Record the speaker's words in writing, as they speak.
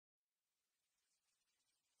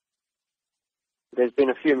there's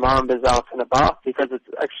been a few mambas out and about because it's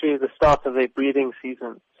actually the start of their breeding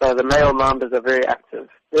season. So the male mambas are very active.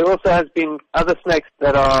 There also has been other snakes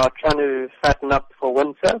that are trying to fatten up for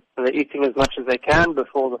winter. So they're eating as much as they can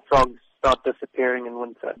before the frogs start disappearing in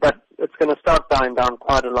winter. But it's going to start dying down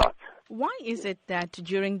quite a lot. Why is it that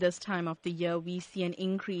during this time of the year we see an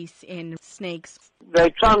increase in snakes?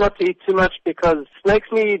 They try not to eat too much because snakes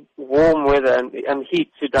need warm weather and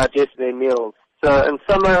heat to digest their meals. So in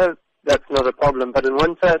summer, that's not a problem. But in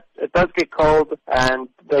winter, it does get cold and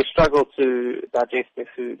they struggle to digest their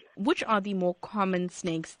food. Which are the more common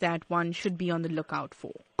snakes that one should be on the lookout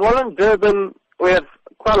for? Well, in Durban, we have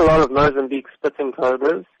quite a lot of Mozambique spitting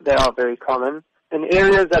cobras. They are very common. In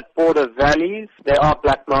areas that border valleys, there are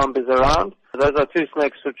black mambas around. Those are two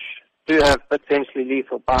snakes which do have potentially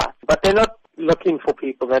lethal bites. But they're not looking for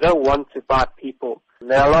people. They don't want to bite people.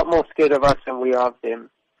 They're a lot more scared of us than we are of them.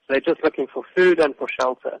 So they're just looking for food and for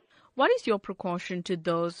shelter. What is your precaution to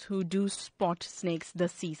those who do spot snakes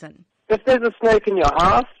this season? If there's a snake in your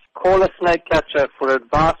house, call a snake catcher for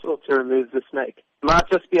advice or to remove the snake. It might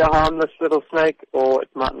just be a harmless little snake or it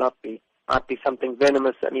might not be. It might be something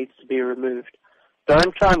venomous that needs to be removed.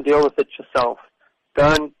 Don't try and deal with it yourself.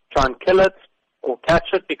 Don't try and kill it or catch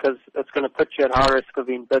it because it's going to put you at high risk of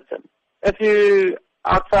being bitten. If you're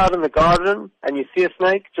outside in the garden and you see a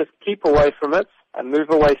snake, just keep away from it and move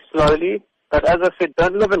away slowly. But as I said,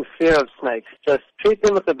 don't live in fear of snakes. Just treat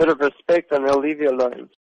them with a bit of respect and they'll leave you alone.